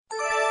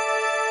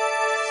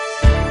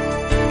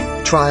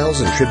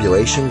trials and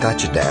tribulation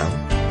got you down?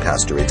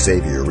 Pastor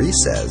Xavier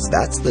Reese says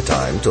that's the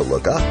time to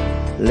look up.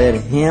 Let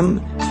him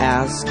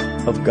ask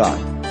of God.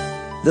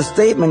 The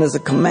statement is a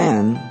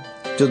command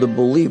to the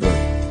believer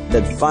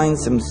that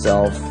finds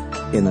himself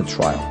in a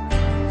trial.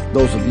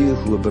 Those of you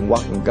who have been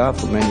walking with God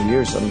for many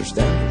years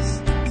understand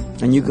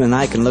this. And you and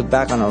I can look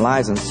back on our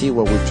lives and see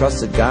where we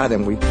trusted God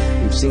and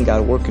we've seen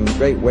God work in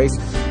great ways.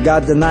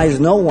 God denies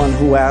no one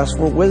who asks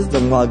for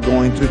wisdom while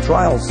going through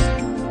trials.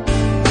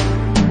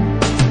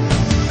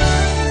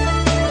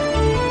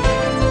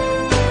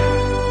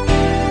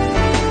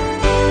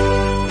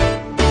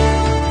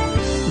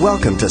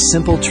 Welcome to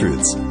Simple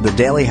Truths, the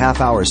daily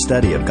half-hour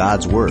study of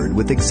God's Word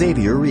with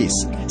Xavier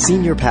Reese,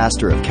 Senior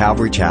Pastor of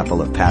Calvary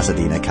Chapel of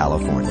Pasadena,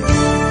 California.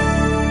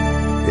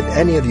 If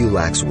any of you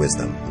lacks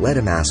wisdom, let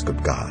him ask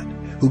of God,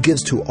 who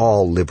gives to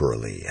all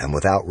liberally and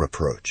without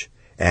reproach,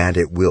 and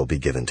it will be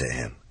given to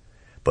him.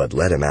 But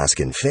let him ask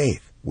in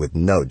faith, with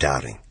no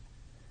doubting.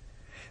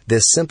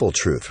 This simple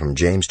truth from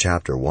James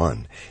chapter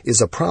 1 is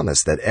a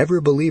promise that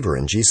every believer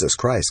in Jesus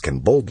Christ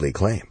can boldly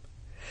claim.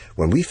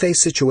 When we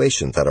face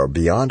situations that are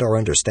beyond our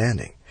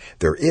understanding,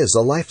 there is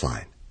a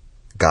lifeline.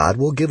 God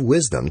will give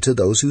wisdom to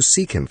those who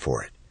seek him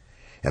for it.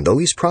 And though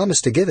he's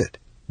promised to give it,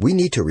 we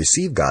need to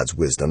receive God's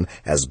wisdom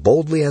as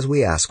boldly as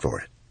we ask for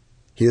it.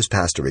 Here's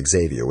Pastor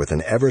Xavier with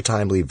an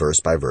ever-timely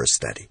verse-by-verse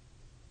study.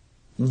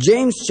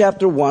 James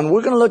chapter 1,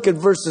 we're going to look at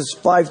verses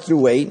 5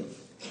 through 8,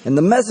 and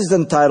the message is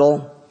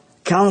entitled,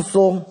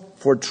 Counsel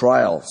for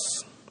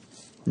Trials.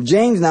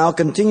 James now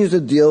continues to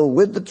deal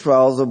with the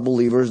trials of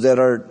believers that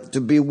are to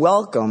be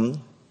welcomed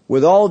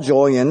with all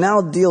joy, and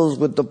now deals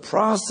with the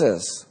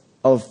process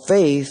of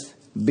faith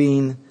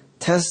being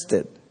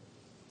tested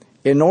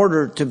in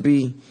order to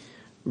be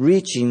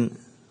reaching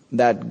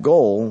that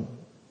goal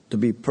to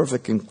be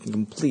perfect and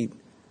complete,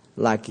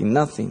 lacking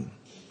nothing.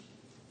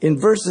 In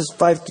verses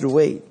 5 through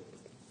 8,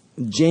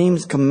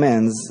 James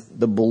commends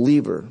the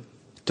believer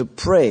to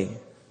pray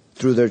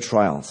through their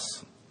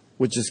trials,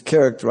 which is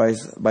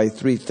characterized by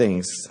three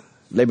things.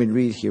 Let me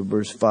read here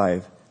verse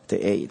 5 to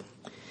 8.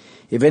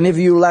 If any of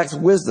you lacks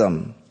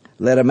wisdom,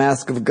 let him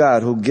ask of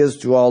God, who gives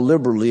to all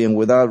liberally and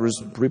without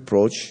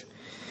reproach,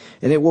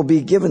 and it will be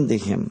given to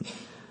him.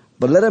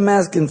 But let him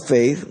ask in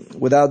faith,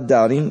 without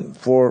doubting,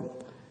 for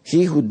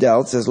he who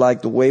doubts is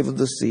like the wave of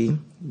the sea,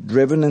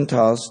 driven and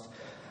tossed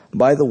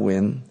by the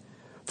wind.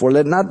 For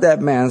let not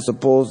that man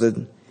suppose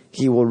that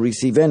he will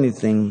receive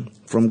anything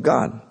from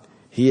God.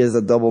 He is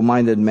a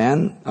double-minded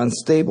man,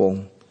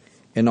 unstable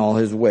in all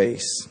his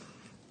ways.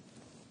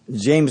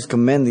 James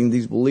commending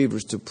these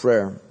believers to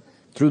prayer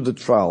through the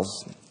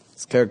trials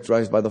is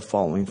characterized by the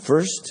following.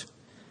 First,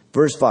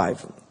 verse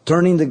 5,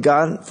 turning to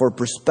God for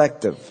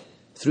perspective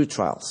through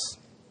trials.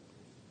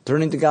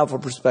 Turning to God for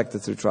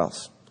perspective through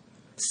trials.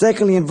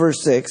 Secondly, in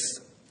verse 6,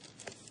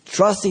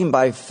 trusting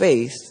by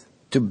faith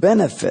to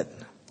benefit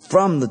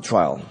from the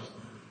trial.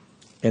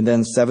 And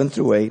then 7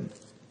 through 8,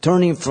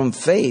 turning from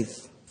faith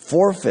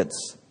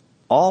forfeits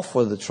all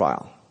for the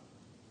trial.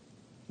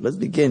 Let's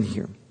begin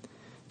here.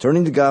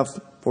 Turning to God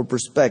for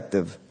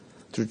perspective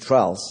through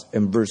trials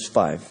in verse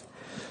 5.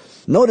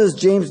 Notice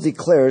James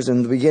declares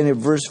in the beginning of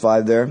verse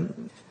 5 there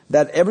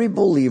that every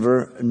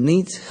believer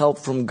needs help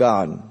from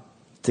God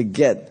to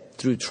get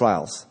through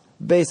trials.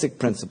 Basic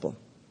principle.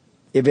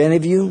 If any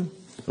of you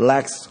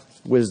lacks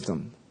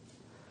wisdom.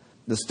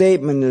 The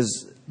statement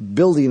is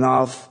building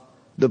off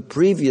the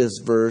previous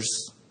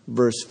verse,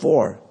 verse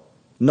 4.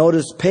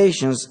 Notice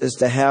patience is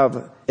to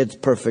have its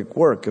perfect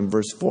work in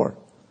verse 4.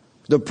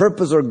 The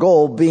purpose or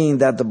goal being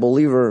that the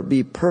believer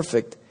be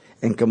perfect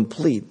and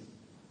complete,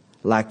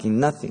 lacking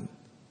nothing.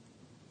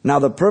 Now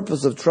the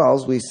purpose of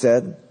trials, we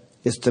said,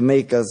 is to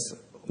make us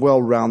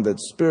well-rounded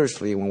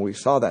spiritually when we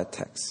saw that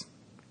text.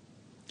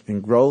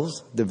 In growth,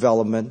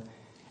 development,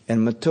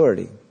 and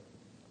maturity.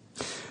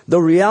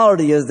 The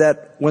reality is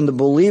that when the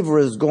believer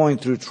is going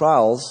through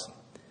trials,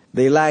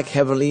 they lack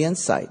heavenly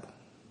insight.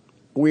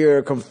 We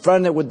are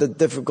confronted with the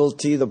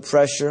difficulty, the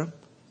pressure,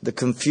 the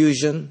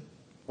confusion,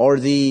 or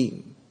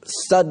the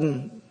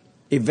sudden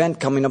event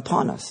coming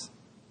upon us.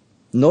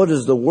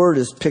 Notice the word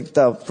is picked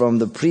up from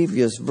the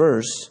previous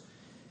verse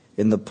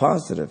in the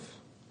positive.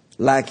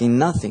 Lacking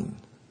nothing.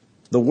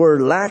 The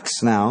word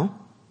lacks now,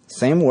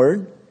 same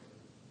word.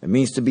 It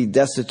means to be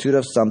destitute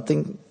of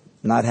something,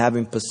 not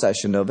having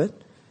possession of it.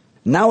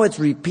 Now it's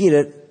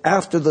repeated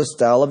after the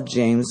style of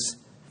James'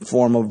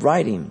 form of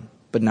writing,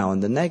 but now in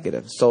the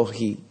negative. So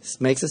he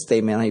makes a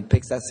statement and he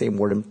picks that same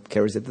word and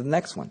carries it to the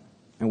next one.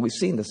 And we've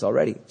seen this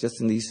already,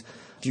 just in these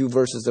few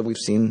verses that we've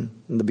seen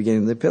in the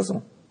beginning of the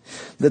epistle.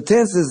 The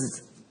tense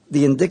is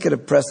the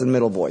indicative present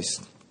middle voice,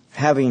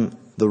 having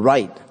the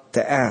right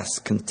to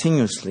ask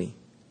continuously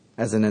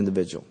as an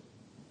individual.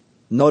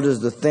 Notice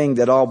the thing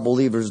that all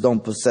believers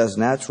don't possess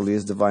naturally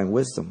is divine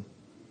wisdom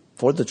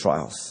for the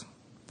trials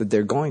that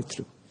they're going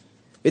through.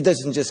 It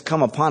doesn't just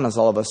come upon us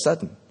all of a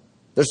sudden.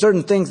 There are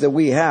certain things that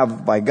we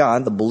have by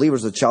God. The believer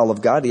is a child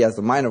of God. He has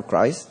the mind of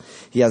Christ.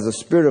 He has the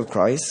Spirit of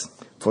Christ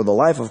for the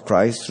life of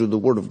Christ through the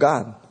Word of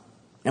God.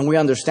 And we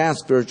understand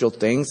spiritual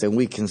things, and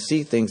we can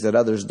see things that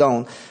others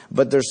don't.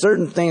 But there's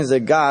certain things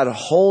that God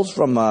holds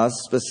from us,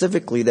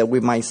 specifically that we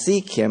might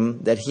seek Him,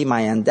 that He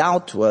might endow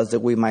to us,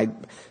 that we might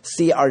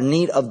see our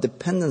need of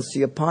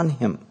dependency upon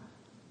Him.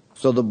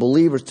 So the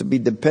believer is to be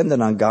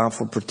dependent on God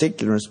for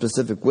particular and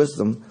specific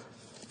wisdom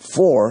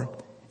for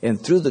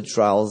and through the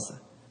trials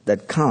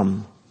that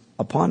come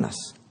upon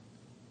us.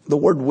 The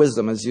word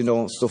wisdom, as you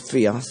know,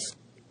 Sophias,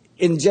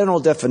 in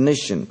general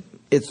definition,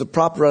 it's the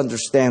proper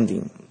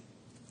understanding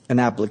and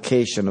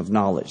application of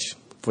knowledge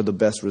for the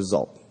best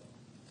result.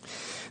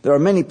 There are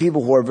many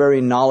people who are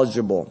very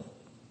knowledgeable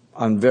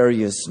on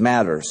various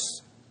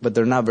matters, but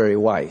they're not very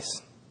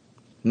wise.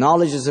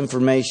 Knowledge is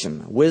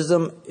information.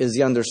 Wisdom is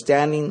the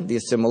understanding, the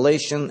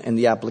assimilation, and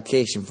the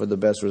application for the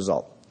best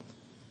result.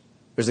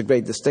 There's a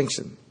great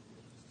distinction.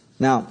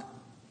 Now,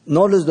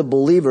 notice the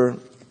believer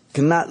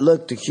cannot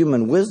look to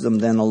human wisdom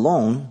then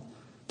alone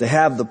to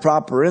have the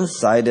proper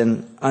insight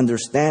and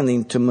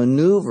understanding to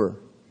maneuver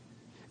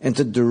and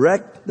to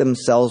direct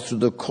themselves through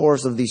the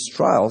course of these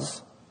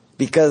trials,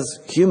 because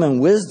human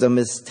wisdom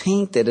is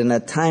tainted and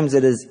at times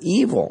it is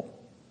evil.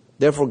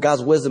 Therefore,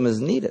 God's wisdom is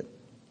needed.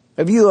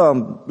 If you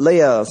lay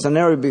a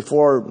scenario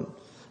before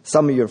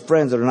some of your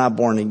friends that are not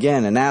born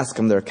again and ask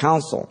them their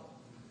counsel,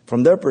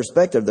 from their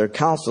perspective, their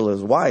counsel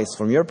is wise.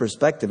 From your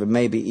perspective, it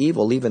may be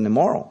evil, even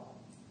immoral,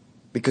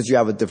 because you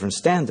have a different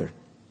standard.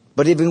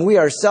 But even we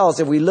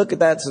ourselves, if we look at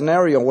that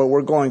scenario where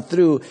we're going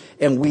through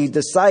and we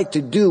decide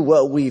to do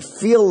what we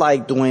feel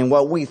like doing,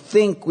 what we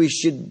think we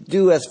should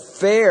do as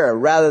fair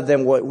rather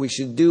than what we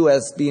should do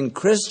as being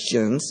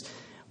Christians,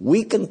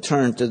 we can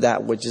turn to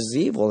that which is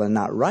evil and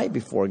not right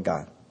before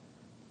God,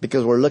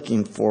 because we're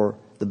looking for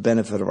the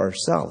benefit of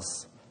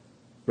ourselves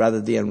rather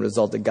than the end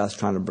result that God's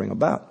trying to bring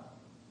about.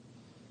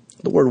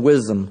 The word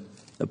wisdom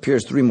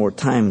appears 3 more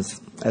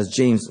times as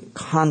James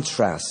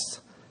contrasts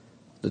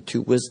the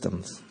two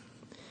wisdoms.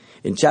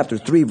 In chapter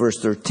 3, verse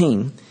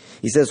 13,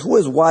 he says, "Who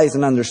is wise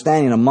and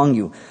understanding among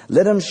you?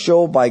 Let him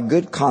show by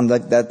good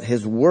conduct that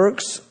his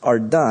works are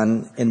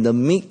done in the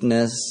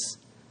meekness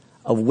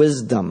of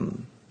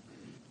wisdom."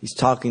 He's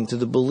talking to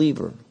the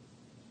believer.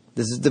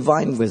 This is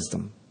divine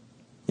wisdom.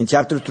 In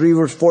chapter 3,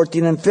 verse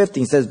 14 and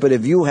 15, he says, "But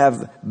if you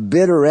have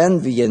bitter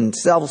envy and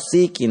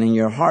self-seeking in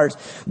your hearts,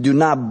 do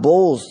not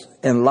boast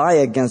and lie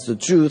against the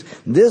truth.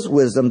 This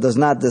wisdom does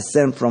not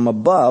descend from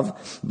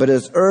above, but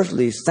is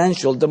earthly,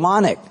 sensual,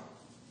 demonic."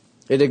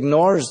 It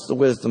ignores the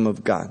wisdom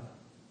of God.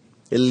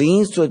 It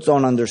leans to its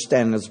own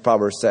understanding, as the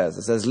proverb says.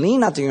 It says,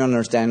 "Lean not to your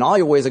understanding, all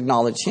your ways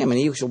acknowledge Him, and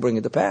He shall bring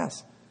it to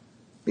pass.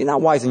 Be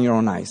not wise in your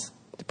own eyes.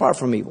 Depart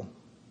from evil."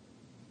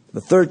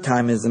 The third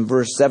time is in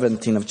verse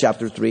 17 of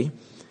chapter 3.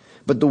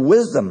 "But the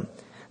wisdom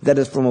that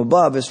is from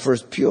above is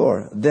first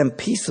pure, then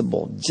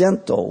peaceable,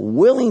 gentle,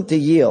 willing to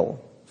yield,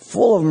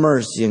 full of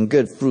mercy and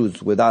good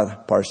fruits,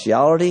 without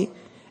partiality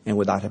and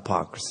without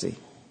hypocrisy."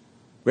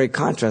 Great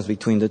contrast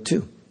between the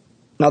two.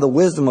 Now, the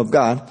wisdom of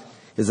God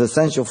is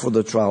essential for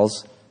the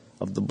trials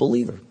of the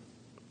believer,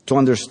 to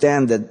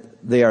understand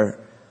that they are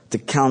to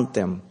count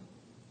them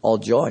all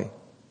joy.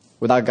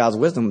 Without God's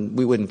wisdom,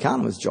 we wouldn't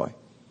count them as joy.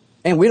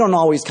 And we don't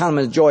always count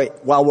them as joy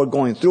while we're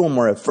going through them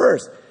or at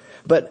first.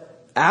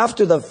 But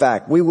after the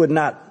fact, we would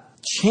not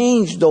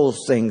change those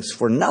things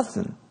for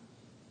nothing.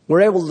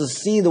 We're able to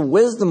see the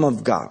wisdom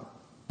of God,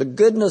 the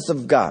goodness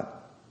of God,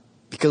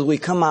 because we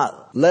come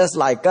out less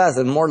like us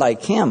and more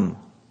like Him.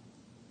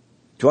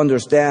 To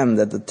understand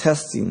that the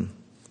testing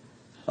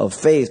of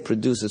faith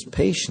produces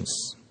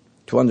patience.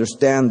 To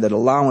understand that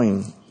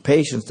allowing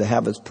patience to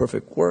have its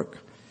perfect work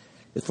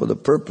is for the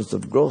purpose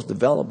of growth,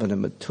 development,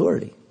 and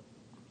maturity.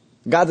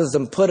 God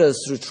doesn't put us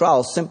through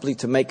trials simply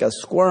to make us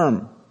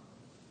squirm.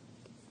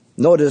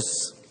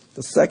 Notice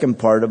the second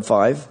part of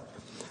 5.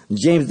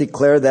 James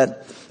declared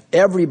that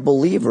every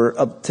believer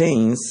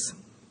obtains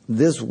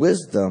this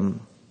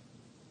wisdom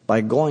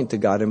by going to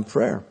God in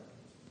prayer.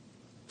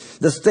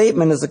 The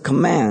statement is a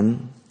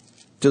command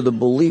to the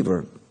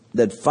believer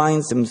that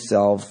finds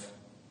himself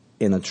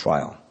in a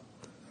trial.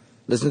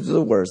 Listen to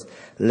the words.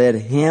 Let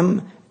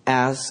him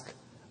ask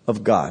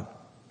of God.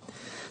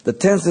 The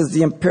tense is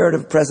the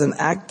imperative present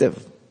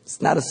active.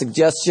 It's not a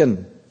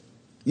suggestion.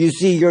 You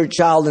see your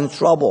child in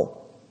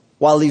trouble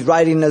while he's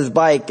riding his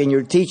bike and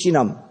you're teaching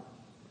him,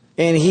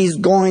 and he's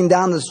going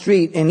down the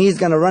street and he's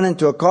going to run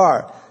into a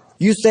car.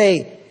 You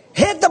say,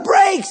 "Hit the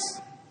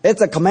brakes."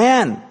 It's a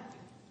command.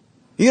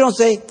 You don't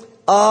say,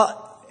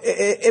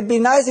 it'd be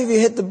nice if you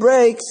hit the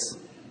brakes.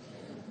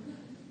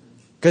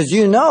 Because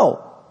you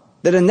know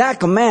that in that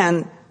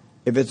command,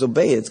 if it's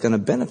obeyed, it's going to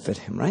benefit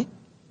him, right?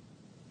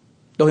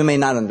 Though he may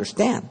not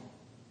understand.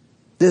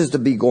 This is to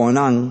be going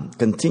on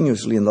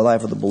continuously in the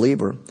life of the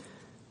believer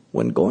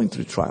when going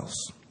through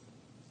trials.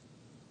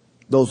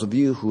 Those of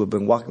you who have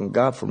been walking with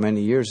God for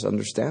many years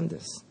understand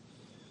this.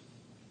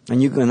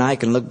 And you and I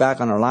can look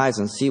back on our lives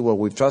and see where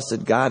we've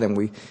trusted God and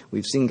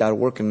we've seen God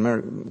work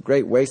in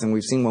great ways, and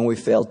we've seen when we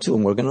failed too,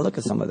 and we're going to look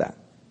at some of that.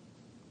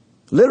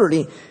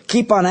 Literally,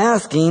 keep on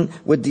asking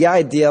with the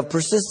idea of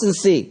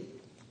persistency.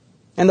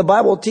 And the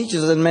Bible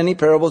teaches in many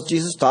parables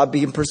Jesus taught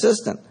being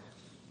persistent.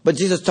 But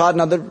Jesus taught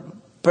in other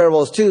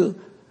parables too,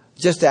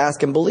 just to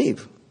ask and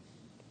believe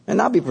and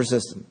not be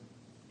persistent.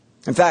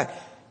 In fact,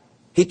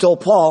 he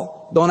told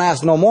Paul, don't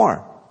ask no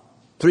more.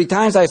 3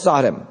 times I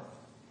sought him,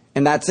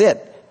 and that's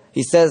it.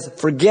 He says,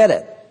 forget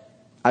it.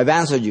 I've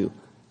answered you.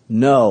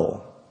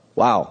 No.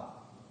 Wow.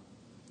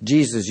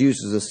 Jesus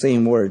uses the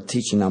same word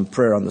teaching on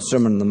prayer on the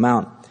Sermon on the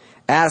Mount.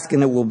 Ask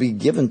and it will be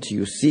given to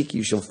you. Seek,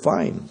 you shall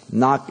find.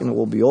 Knock and it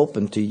will be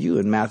open to you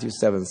in Matthew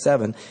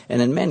 7:7,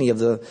 and in many of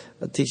the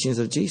teachings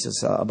of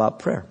Jesus about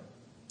prayer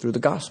through the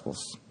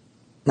Gospels.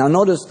 Now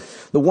notice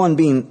the one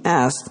being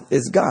asked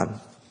is God,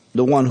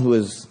 the one who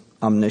is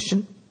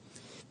omniscient.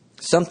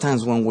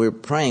 Sometimes when we're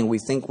praying, we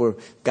think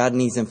God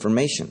needs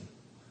information.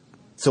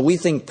 So we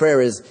think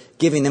prayer is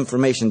giving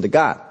information to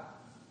God.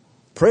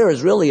 Prayer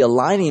is really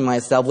aligning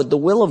myself with the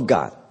will of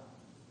God.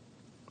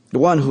 The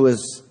one who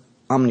is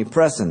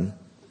omnipresent,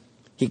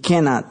 he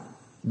cannot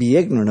be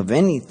ignorant of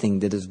anything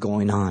that is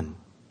going on.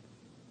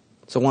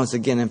 So once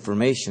again,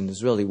 information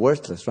is really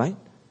worthless, right?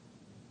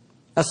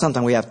 Now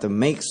sometimes we have to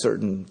make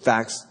certain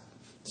facts,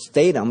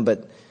 state them,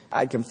 but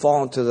I can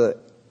fall into the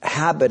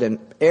habit and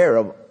error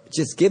of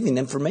just giving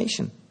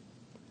information.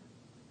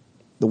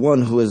 The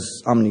one who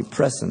is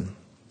omnipresent,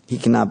 he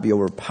cannot be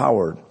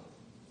overpowered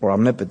or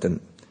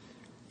omnipotent.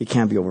 He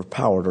can't be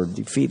overpowered or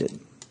defeated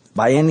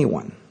by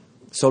anyone.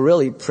 So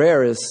really,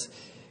 prayer is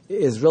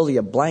really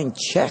a blank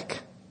check.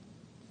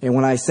 And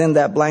when I send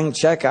that blank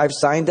check, I've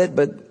signed it,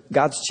 but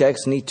God's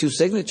checks need 2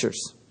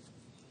 signatures.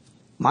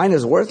 Mine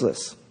is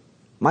worthless.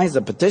 Mine's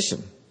a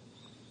petition.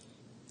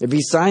 If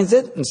he signs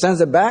it and sends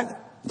it back,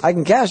 I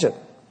can cash it.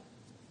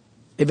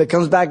 If it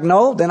comes back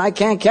no, then I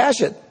can't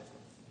cash it.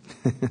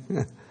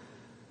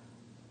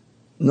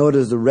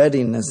 Notice the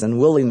readiness and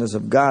willingness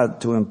of God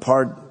to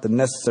impart the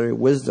necessary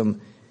wisdom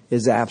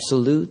is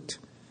absolute.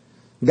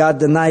 God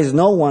denies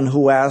no one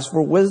who asks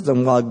for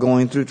wisdom while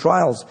going through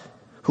trials,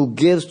 who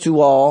gives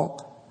to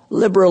all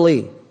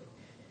liberally.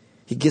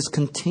 He gives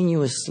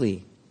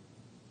continuously.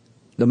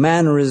 The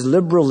manner is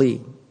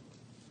liberally.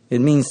 It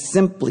means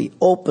simply,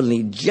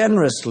 openly,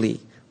 generously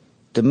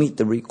to meet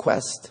the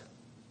request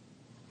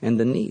and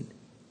the need.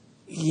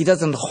 He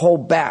doesn't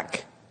hold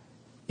back.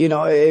 You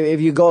know,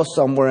 if you go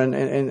somewhere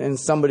and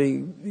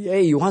somebody,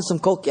 hey, you want some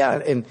Coke? Yeah.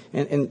 And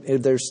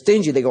if they're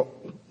stingy, they go,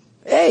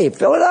 hey,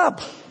 fill it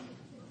up.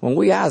 When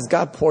we ask,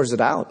 God pours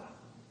it out.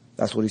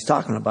 That's what he's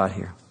talking about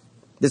here.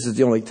 This is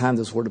the only time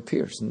this word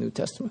appears in the New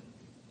Testament.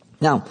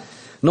 Now,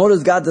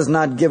 notice God does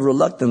not give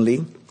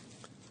reluctantly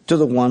to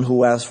the one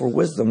who asks for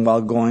wisdom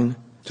while going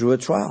through a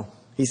trial.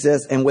 He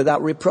says, and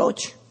without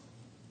reproach.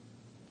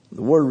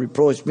 The word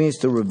reproach means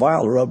to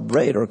revile or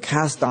upbraid or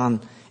cast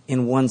on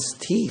in one's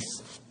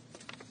teeth.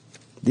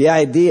 The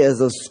idea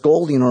is of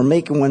scolding or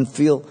making one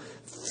feel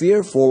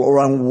fearful or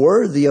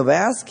unworthy of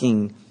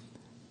asking,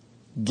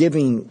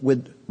 giving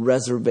with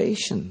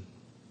reservation.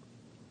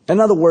 In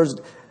other words,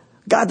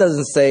 God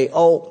doesn't say,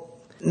 oh,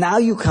 now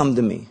you come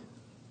to me.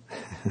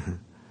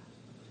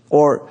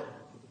 Or,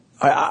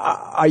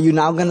 are you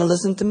now going to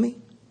listen to me?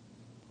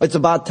 It's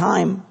about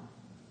time.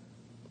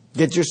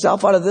 Get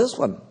yourself out of this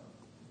one.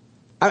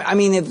 I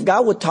mean, if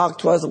God would talk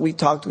to us and we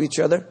talk to each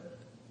other,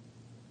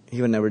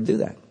 he would never do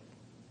that.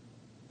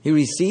 He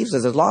receives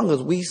us. As long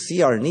as we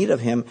see our need of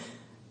him,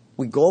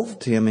 we go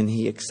to him and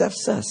he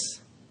accepts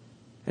us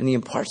and he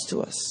imparts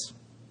to us.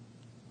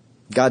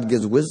 God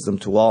gives wisdom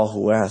to all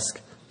who ask,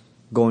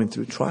 going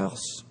through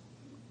trials.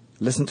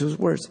 Listen to his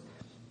words,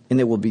 and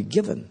it will be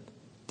given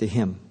to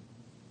him.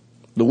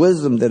 The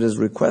wisdom that is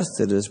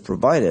requested is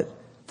provided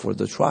for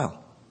the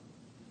trial.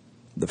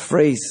 The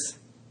phrase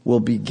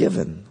will be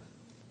given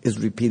is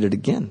repeated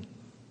again.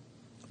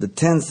 The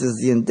tense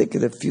is the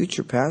indicative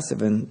future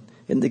passive and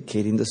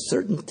indicating the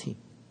certainty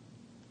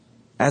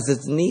as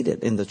it's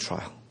needed in the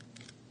trial.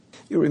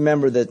 You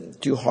remember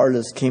that 2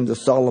 harlots came to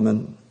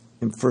Solomon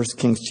in 1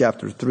 Kings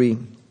chapter 3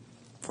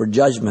 for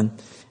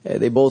judgment.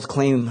 They both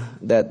claim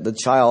that the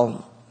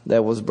child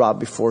that was brought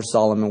before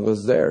Solomon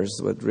was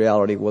theirs, but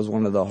reality was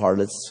one of the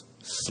harlots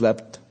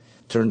slept,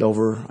 turned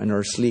over in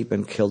her sleep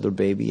and killed her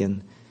baby.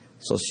 And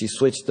so she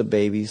switched the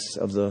babies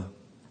of the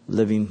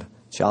living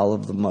child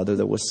of the mother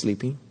that was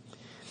sleeping.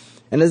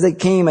 And as they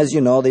came, as you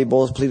know, they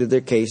both pleaded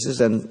their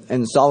cases.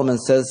 And Solomon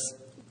says,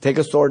 take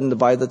a sword and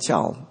divide the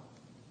child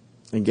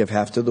and give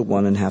half to the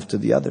one and half to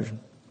the other.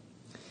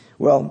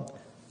 Well,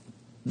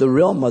 the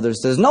real mother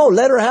says, no,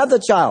 let her have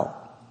the child.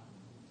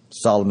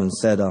 Solomon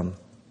said,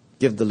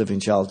 give the living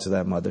child to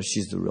that mother.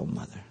 She's the real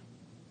mother.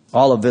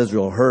 All of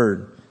Israel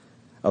heard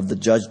of the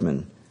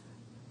judgment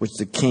which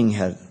the king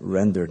had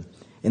rendered.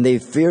 And they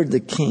feared the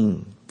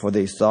king, for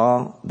they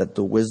saw that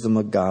the wisdom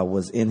of God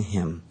was in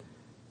him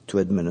to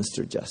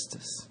administer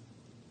justice.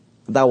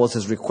 That was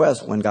his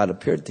request when God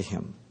appeared to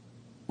him.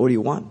 What do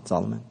you want,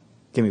 Solomon?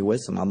 Give me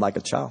wisdom. I'm like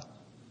a child.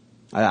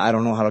 I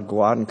don't know how to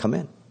go out and come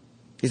in.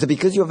 He said,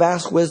 because you have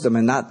asked wisdom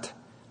and not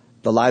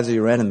the lives of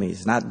your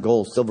enemies, not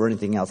gold, silver, or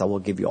anything else, I will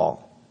give you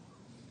all.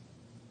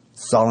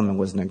 Solomon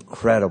was an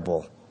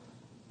incredible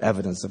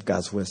evidence of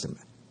God's wisdom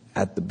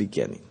at the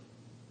beginning.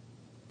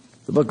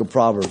 The book of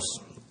Proverbs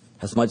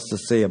has much to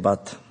say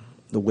about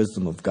the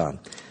wisdom of God.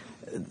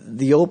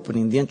 The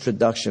opening, the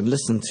introduction,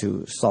 listen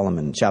to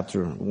Solomon,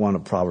 chapter 1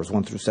 of Proverbs,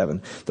 1 through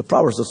 7. The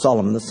Proverbs of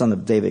Solomon, the son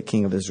of David,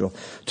 king of Israel.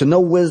 To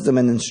know wisdom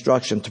and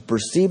instruction, to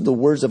perceive the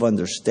words of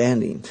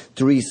understanding,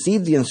 to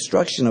receive the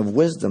instruction of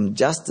wisdom,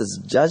 justice,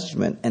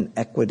 judgment, and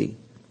equity.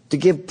 To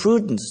give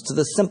prudence to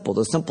the simple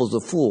is a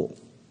fool.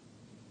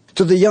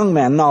 To the young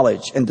man,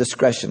 knowledge and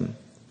discretion.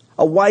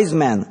 A wise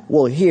man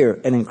will hear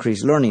and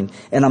increase learning,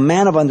 and a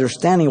man of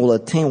understanding will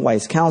attain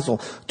wise counsel.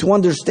 To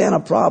understand a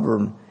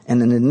proverb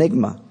and an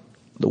enigma,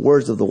 the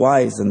words of the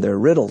wise and their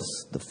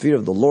riddles. The fear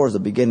of the Lord is the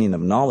beginning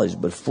of knowledge,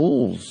 but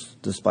fools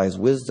despise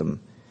wisdom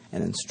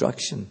and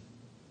instruction.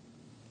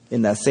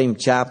 In that same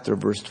chapter,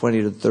 verse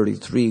 20 to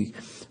 33,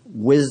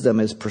 wisdom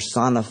is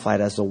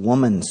personified as a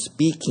woman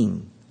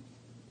speaking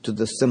to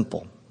the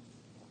simple.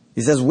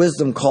 He says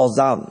wisdom calls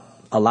out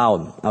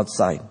aloud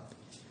outside.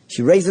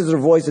 She raises her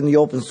voice in the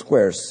open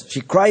squares.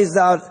 She cries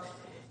out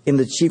in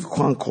the chief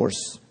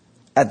concourse.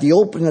 At the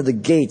opening of the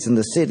gates in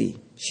the city,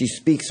 she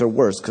speaks her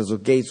words, because the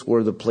gates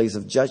were the place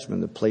of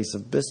judgment, the place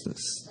of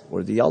business,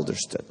 where the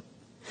elders stood.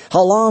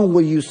 How long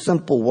will you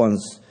simple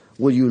ones,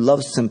 will you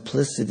love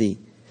simplicity?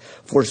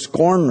 For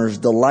scorners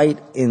delight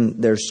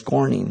in their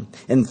scorning,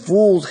 and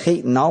fools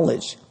hate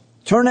knowledge.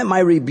 Turn at my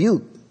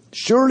rebuke.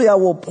 Surely I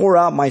will pour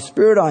out my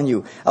spirit on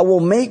you. I will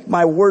make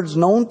my words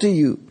known to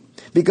you.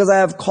 Because I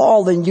have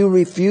called and you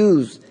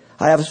refused.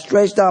 I have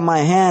stretched out my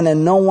hand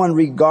and no one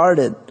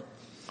regarded.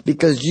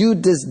 Because you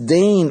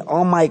disdain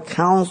all my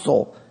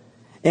counsel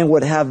and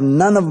would have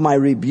none of my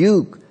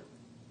rebuke.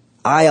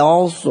 I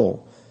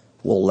also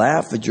will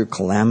laugh at your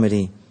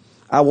calamity.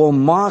 I will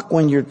mock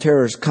when your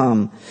terrors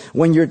come.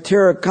 When your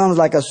terror comes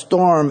like a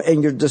storm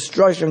and your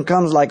destruction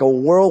comes like a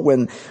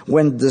whirlwind,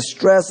 when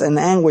distress and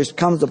anguish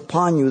comes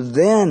upon you,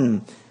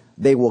 then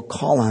they will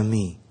call on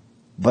me,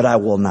 but I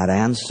will not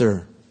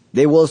answer.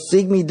 They will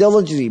seek me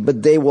diligently,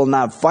 but they will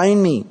not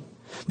find me,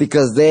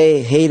 because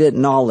they hated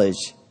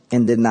knowledge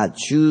and did not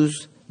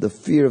choose the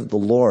fear of the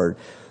Lord.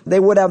 They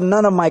would have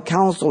none of my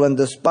counsel and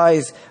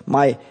despise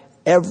my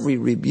every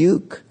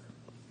rebuke.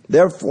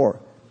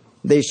 Therefore,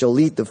 they shall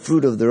eat the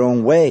fruit of their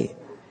own way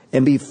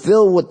and be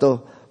filled with the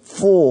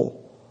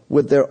full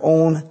with their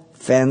own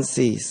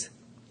fancies.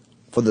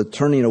 For the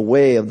turning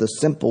away of the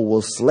simple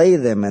will slay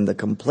them, and the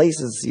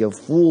complacency of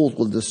fools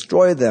will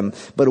destroy them.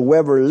 But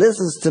whoever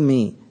listens to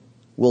me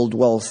will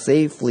dwell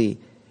safely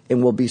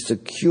and will be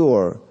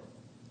secure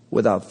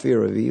without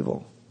fear of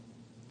evil.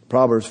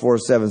 Proverbs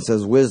 4:7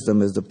 says,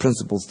 wisdom is the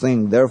principal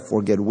thing.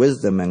 Therefore get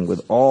wisdom, and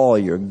with all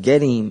you're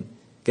getting,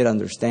 get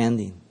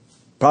understanding.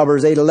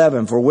 Proverbs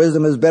 8:11, for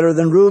wisdom is better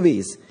than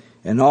rubies,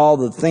 and all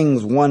the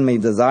things one may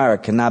desire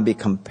cannot be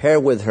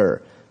compared with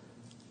her.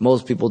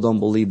 Most people don't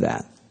believe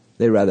that.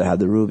 They'd rather have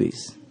the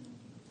rubies.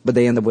 But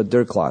they end up with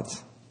dirt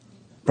clods.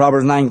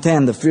 Proverbs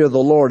 9:10, the fear of the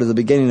Lord is the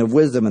beginning of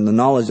wisdom, and the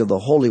knowledge of the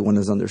Holy One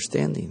is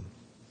understanding.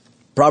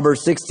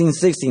 Proverbs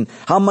 16:16,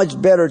 how much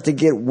better to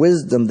get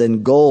wisdom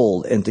than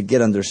gold, and to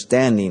get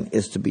understanding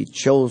is to be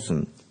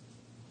chosen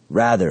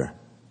rather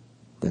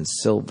than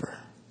silver.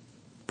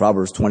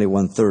 Proverbs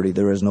 21:30,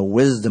 there is no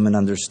wisdom and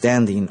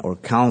understanding or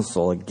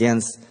counsel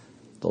against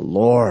the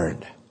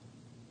Lord.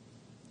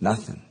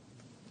 Nothing.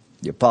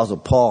 The Apostle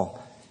Paul,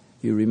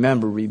 you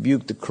remember,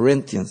 rebuked the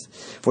Corinthians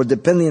for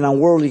depending on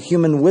worldly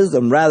human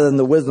wisdom rather than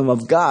the wisdom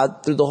of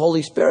God through the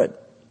Holy Spirit.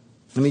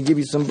 Let me give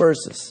you some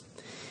verses.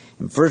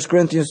 In 1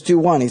 Corinthians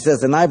 2:1, he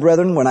says, and I,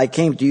 brethren, when I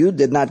came to you,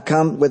 did not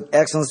come with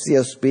excellency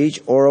of speech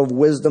or of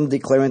wisdom,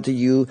 declaring to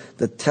you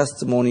the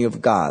testimony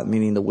of God,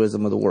 meaning the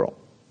wisdom of the world.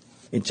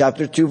 In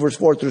chapter 2, verse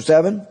 4 through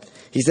 7,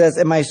 he says,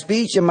 and my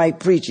speech and my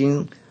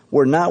preaching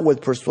were not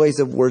with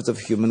persuasive words of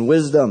human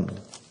wisdom,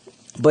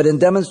 but in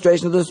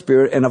demonstration of the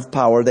Spirit and of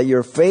power, that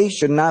your faith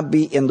should not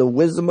be in the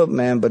wisdom of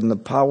man, but in the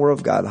power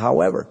of God.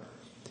 However,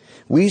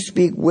 we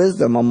speak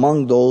wisdom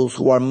among those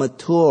who are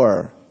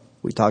mature.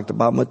 We talked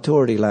about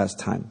maturity last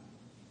time.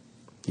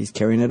 He's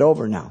carrying it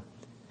over now.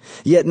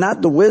 Yet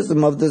not the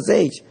wisdom of this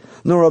age,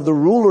 nor of the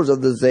rulers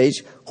of this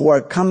age who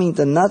are coming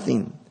to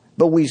nothing.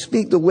 But we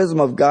speak the wisdom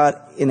of God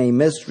in a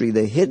mystery,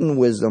 the hidden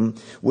wisdom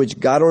which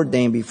God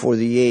ordained before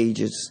the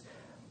ages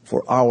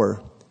for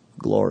our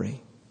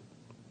glory.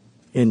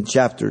 In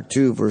chapter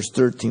 2, verse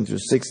 13 through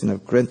 16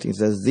 of Corinthians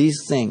says,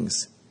 these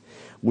things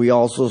we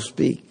also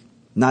speak,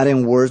 not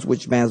in words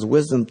which man's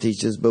wisdom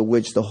teaches, but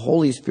which the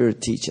Holy Spirit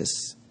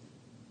teaches,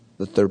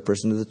 the third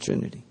person of the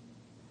Trinity,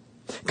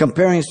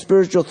 comparing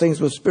spiritual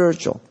things with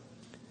spiritual.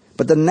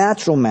 But the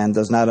natural man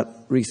does not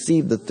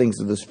receive the things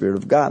of the Spirit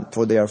of God,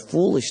 for they are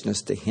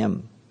foolishness to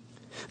him.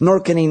 Nor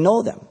can he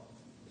know them,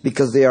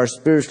 because they are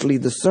spiritually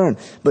discerned.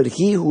 But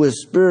he who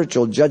is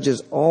spiritual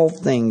judges all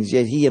things,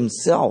 yet he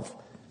himself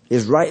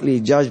is rightly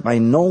judged by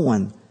no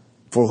one.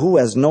 For who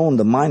has known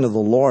the mind of the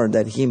Lord,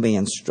 that he may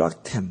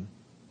instruct him?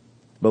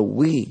 But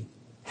we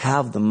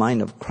have the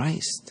mind of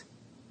Christ.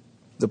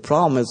 The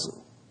problem is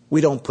we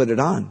don't put it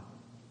on.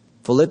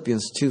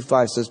 Philippians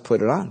 2:5 says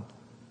put it on.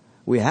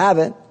 We have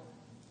it.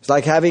 It's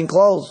like having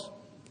clothes.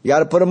 You got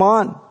to put them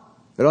on.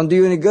 They don't do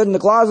you any good in the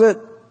closet.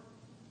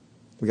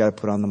 We got to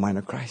put on the mind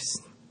of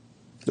Christ.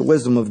 The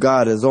wisdom of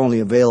God is only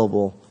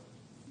available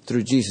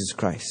through Jesus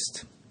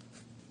Christ.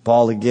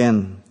 Paul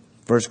again,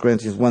 1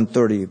 Corinthians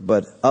 1:30,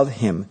 but of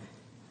him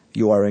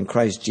you are in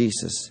Christ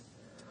Jesus,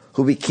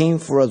 who became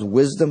for us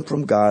wisdom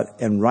from God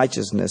and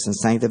righteousness and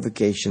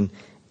sanctification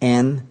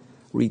and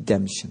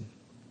redemption.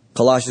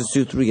 Colossians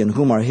 2:3, in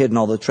whom are hidden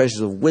all the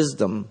treasures of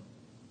wisdom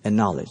and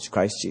knowledge,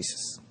 Christ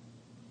Jesus.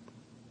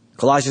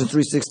 Colossians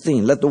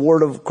 3:16, let the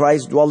word of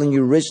Christ dwell in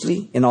you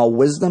richly in all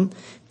wisdom,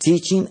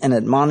 teaching and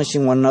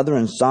admonishing one another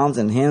in psalms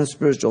and hymns,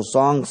 spiritual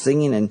songs,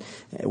 singing and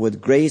with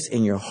grace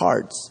in your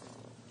hearts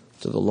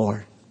to the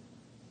Lord.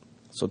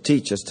 So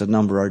teach us to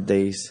number our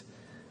days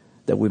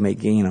that we may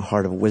gain a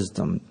heart of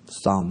wisdom.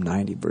 Psalm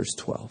 90, verse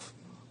 12.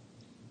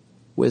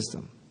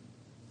 Wisdom.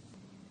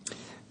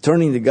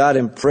 Turning to God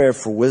in prayer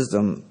for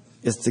wisdom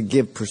is to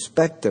give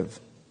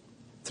perspective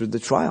through the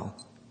trial.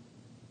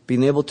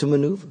 Being able to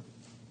maneuver,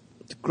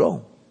 to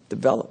grow,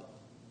 develop,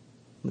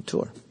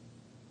 mature.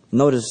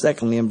 Notice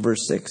secondly in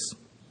verse 6,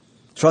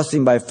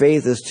 trusting by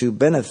faith is to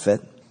benefit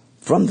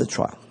from the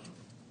trial.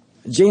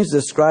 James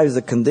describes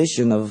the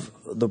condition of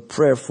the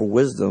prayer for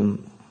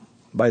wisdom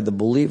by the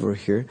believer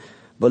here,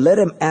 but let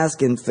him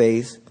ask in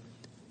faith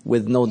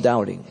with no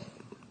doubting.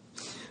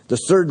 The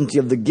certainty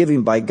of the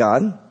giving by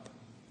God,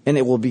 and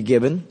it will be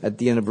given at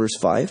the end of verse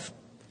 5.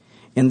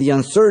 And the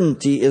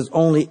uncertainty is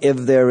only if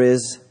there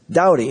is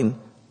doubting,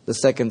 the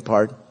second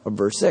part of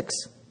verse 6.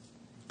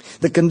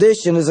 The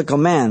condition is a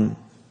command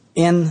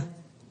in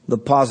the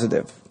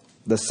positive,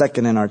 the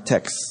second in our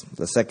text,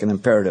 the second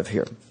imperative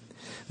here.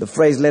 The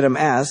phrase, let him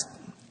ask,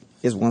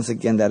 is once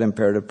again that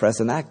imperative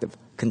present active.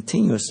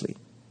 Continuously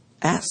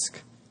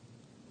ask.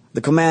 The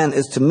command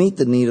is to meet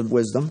the need of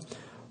wisdom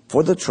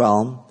for the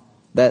trial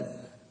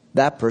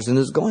that person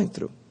is going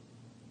through.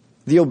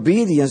 The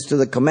obedience to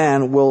the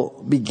command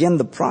will begin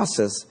the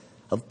process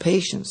of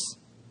patience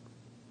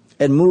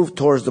and move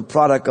towards the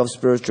product of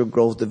spiritual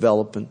growth,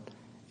 development,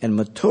 and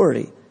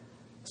maturity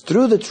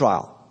through the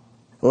trial,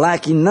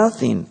 lacking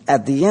nothing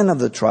at the end of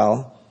the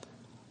trial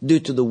due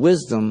to the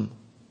wisdom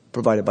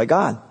provided by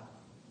God.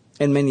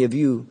 And many of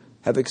you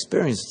have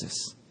experienced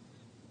this.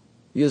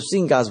 You have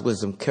seen God's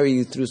wisdom carry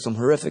you through some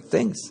horrific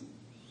things.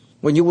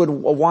 When you would have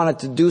wanted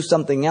to do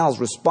something else,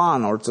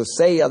 respond, or to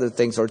say other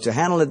things, or to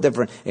handle it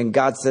different, and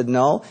God said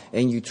no,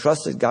 and you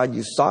trusted God,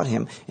 you sought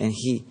Him, and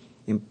He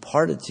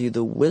imparted to you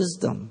the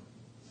wisdom.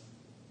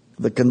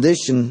 The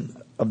condition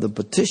of the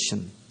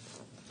petition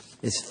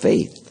is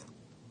faith.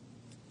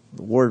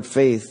 The word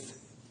faith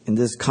in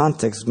this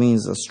context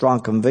means a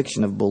strong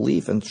conviction of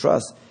belief and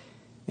trust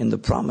in the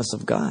promise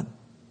of God.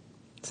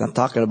 It's not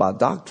talking about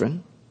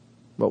doctrine.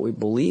 What we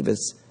believe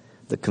is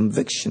the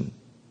conviction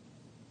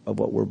of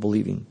what we're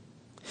believing.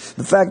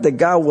 The fact that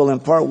God will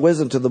impart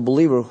wisdom to the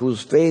believer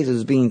whose faith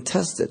is being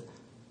tested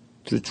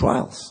through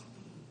trials.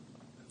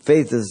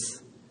 Faith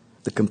is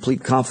the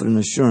complete confident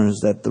assurance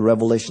that the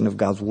revelation of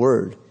God's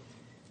word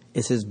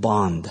is His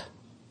bond,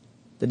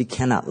 that He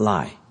cannot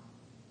lie.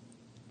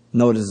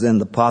 Notice then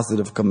the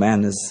positive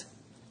command is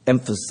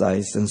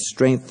emphasized and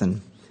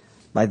strengthened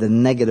by the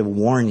negative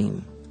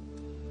warning.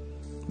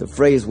 The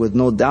phrase with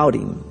no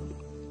doubting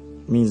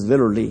means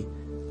literally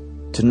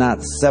to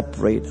not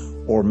separate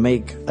or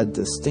make a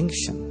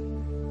distinction.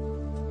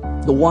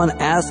 The one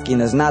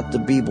asking is not to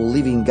be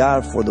believing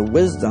God for the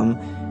wisdom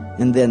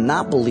and then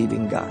not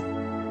believing God.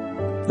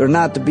 They're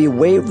not to be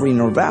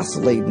wavering or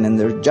vacillating in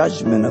their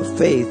judgment of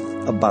faith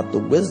about the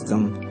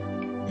wisdom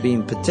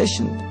being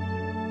petitioned.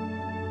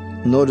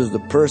 Notice the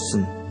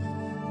person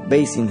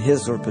basing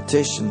his or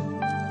petition,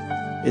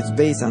 it's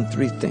based on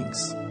three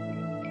things.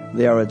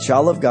 They are a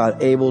child of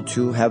God, able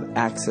to have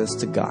access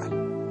to God.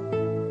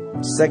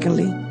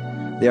 Secondly,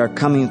 they are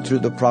coming through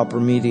the proper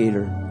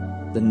mediator,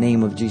 the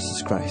name of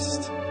Jesus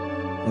Christ.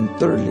 And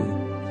thirdly,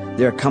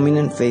 they are coming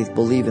in faith,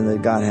 believing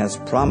that God has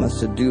promised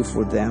to do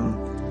for them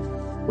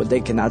what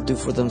they cannot do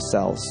for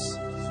themselves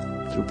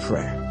through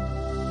prayer.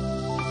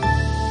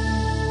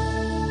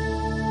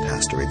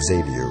 Pastor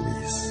Xavier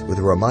Reese with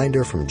a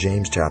reminder from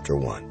James chapter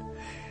 1.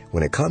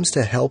 When it comes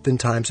to help in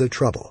times of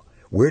trouble,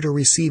 we're to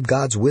receive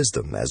God's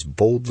wisdom as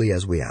boldly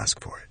as we ask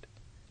for it.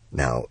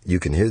 Now, you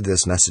can hear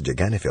this message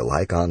again if you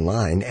like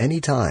online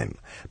anytime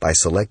by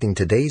selecting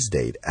today's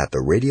date at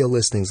the radio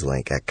listings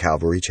link at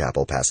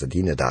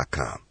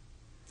CalvaryChapelPasadena.com.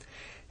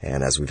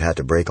 And as we've had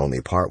to break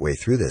only partway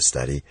through this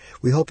study,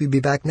 we hope you'll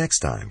be back next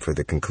time for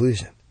the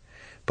conclusion.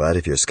 But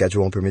if your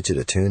schedule won't permit you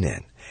to tune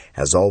in,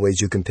 as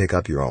always, you can pick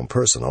up your own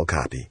personal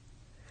copy.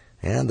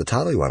 And the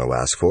title you want to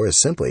ask for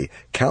is simply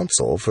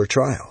Counsel for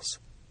Trials.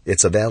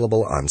 It's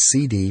available on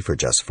CD for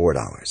just $4.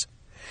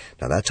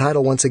 Now that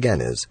title once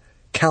again is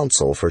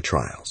Counsel for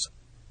Trials,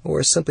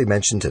 or simply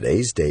mention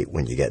today's date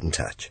when you get in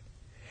touch.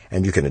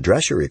 And you can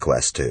address your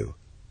request to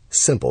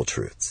Simple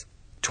Truths,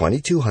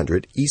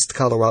 2200 East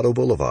Colorado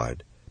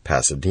Boulevard,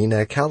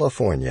 Pasadena,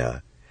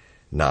 California,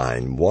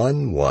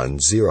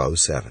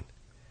 91107.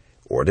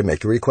 Or to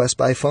make a request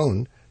by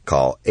phone,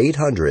 call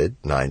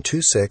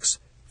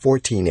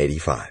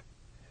 800-926-1485.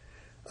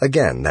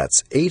 Again,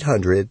 that's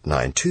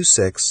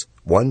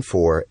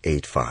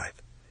 800-926-1485.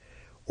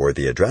 or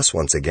the address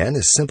once again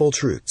is Simple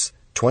Truths,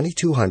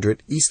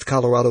 2200 East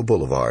Colorado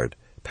Boulevard,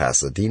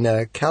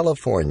 Pasadena,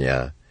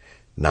 California,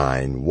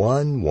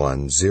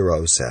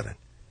 91107.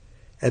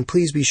 And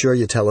please be sure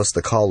you tell us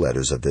the call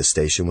letters of this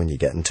station when you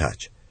get in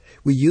touch.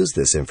 We use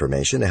this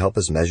information to help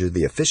us measure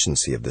the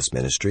efficiency of this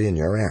ministry in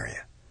your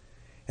area.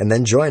 And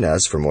then join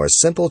us for more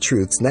Simple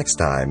Truths next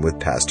time with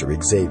Pastor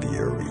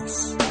Xavier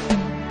Reese.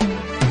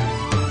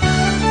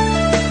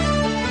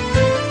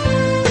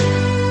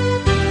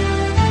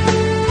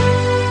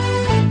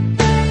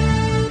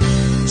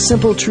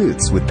 Simple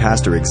Truths with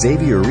Pastor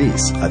Xavier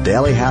Reese, a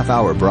daily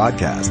half-hour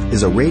broadcast,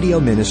 is a radio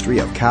ministry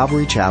of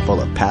Calvary Chapel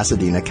of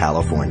Pasadena,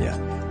 California.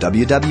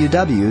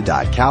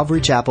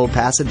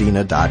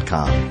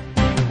 www.calvarychapelpasadena.com.